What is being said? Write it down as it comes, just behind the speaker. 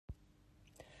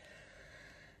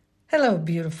Hello,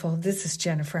 beautiful. This is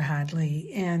Jennifer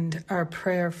Hadley, and our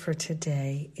prayer for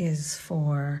today is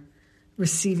for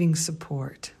receiving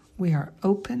support. We are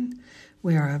open,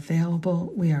 we are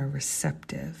available, we are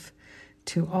receptive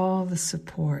to all the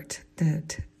support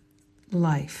that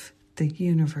life, the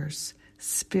universe,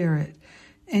 spirit,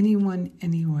 anyone,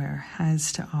 anywhere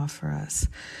has to offer us.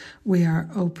 We are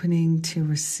opening to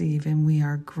receive, and we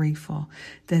are grateful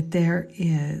that there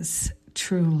is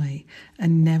truly a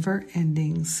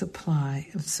never-ending supply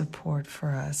of support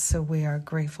for us. So we are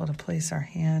grateful to place our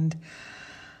hand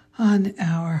on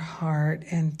our heart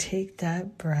and take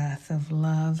that breath of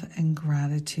love and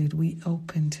gratitude. We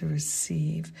open to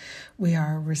receive. We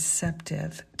are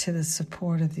receptive to the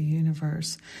support of the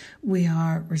universe. We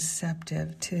are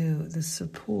receptive to the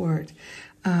support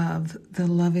of the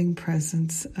loving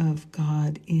presence of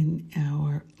God in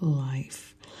our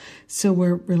life. So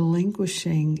we're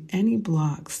relinquishing any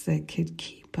blocks that could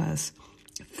keep us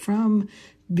from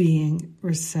being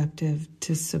receptive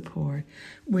to support.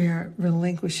 We're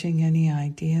relinquishing any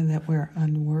idea that we're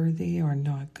unworthy or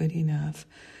not good enough.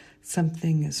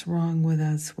 Something is wrong with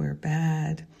us. We're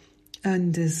bad,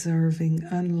 undeserving,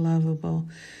 unlovable.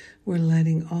 We're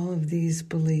letting all of these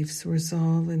beliefs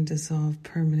resolve and dissolve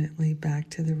permanently back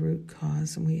to the root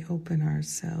cause, and we open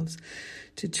ourselves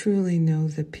to truly know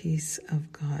the peace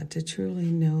of God, to truly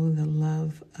know the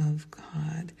love of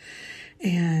God.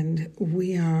 And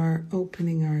we are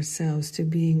opening ourselves to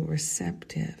being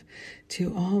receptive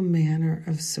to all manner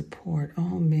of support,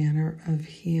 all manner of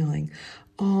healing,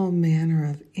 all manner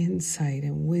of insight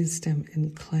and wisdom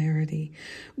and clarity.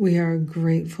 We are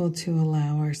grateful to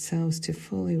allow ourselves to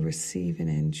fully receive and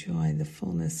enjoy the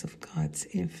fullness of God's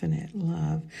infinite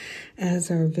love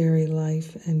as our very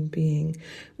life and being.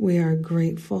 We are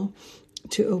grateful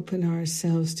to open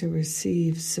ourselves to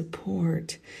receive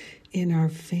support in our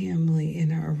family,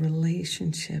 in our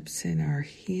relationships, in our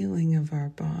healing of our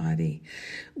body.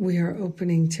 We are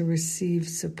opening to receive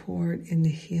support in the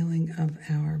healing of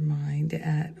our mind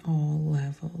at all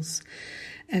levels.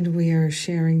 And we are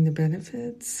sharing the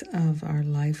benefits of our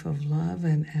life of love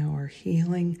and our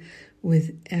healing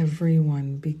with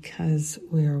everyone because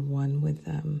we are one with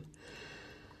them.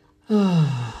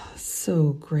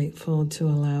 So grateful to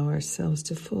allow ourselves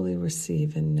to fully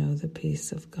receive and know the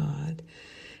peace of God.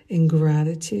 In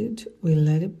gratitude, we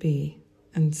let it be,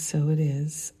 and so it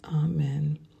is.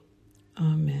 Amen.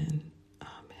 Amen.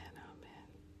 Amen.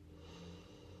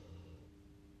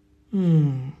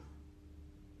 Amen.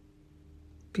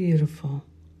 Beautiful.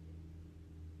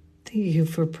 Thank you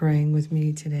for praying with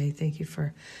me today. Thank you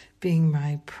for being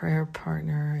my prayer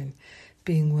partner and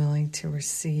being willing to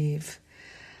receive.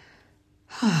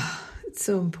 It's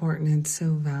so important and so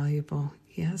valuable.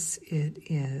 Yes, it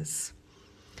is.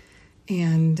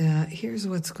 And here's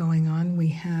what's going on. We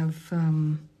have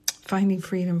Finding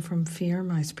Freedom from Fear.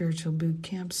 My spiritual boot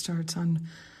camp starts on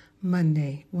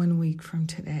Monday, 1 week from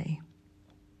today.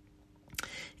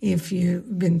 If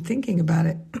you've been thinking about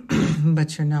it,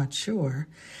 but you're not sure,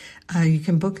 you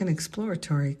can book an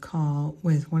exploratory call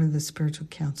with one of the spiritual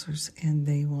counselors, and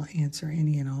they will answer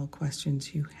any and all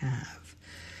questions you have.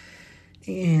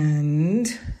 And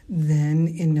then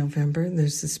in November,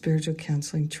 there's the Spiritual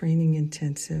Counseling Training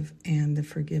Intensive and the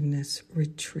Forgiveness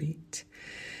Retreat.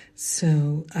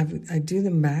 So I do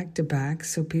them back to back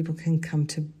so people can come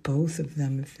to both of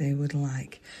them if they would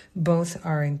like. Both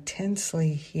are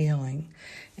intensely healing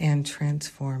and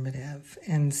transformative.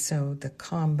 And so the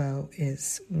combo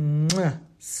is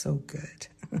so good.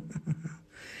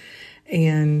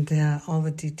 And all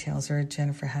the details are at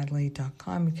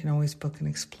jenniferhadley.com. You can always book an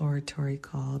exploratory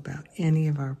call about any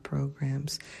of our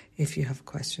programs if you have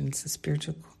questions. The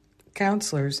spiritual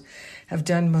counselors have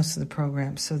done most of the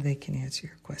programs so they can answer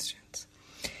your questions.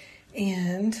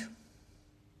 And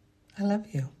I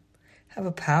love you. Have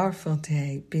a powerful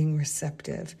day being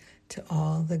receptive to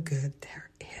all the good there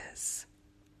is.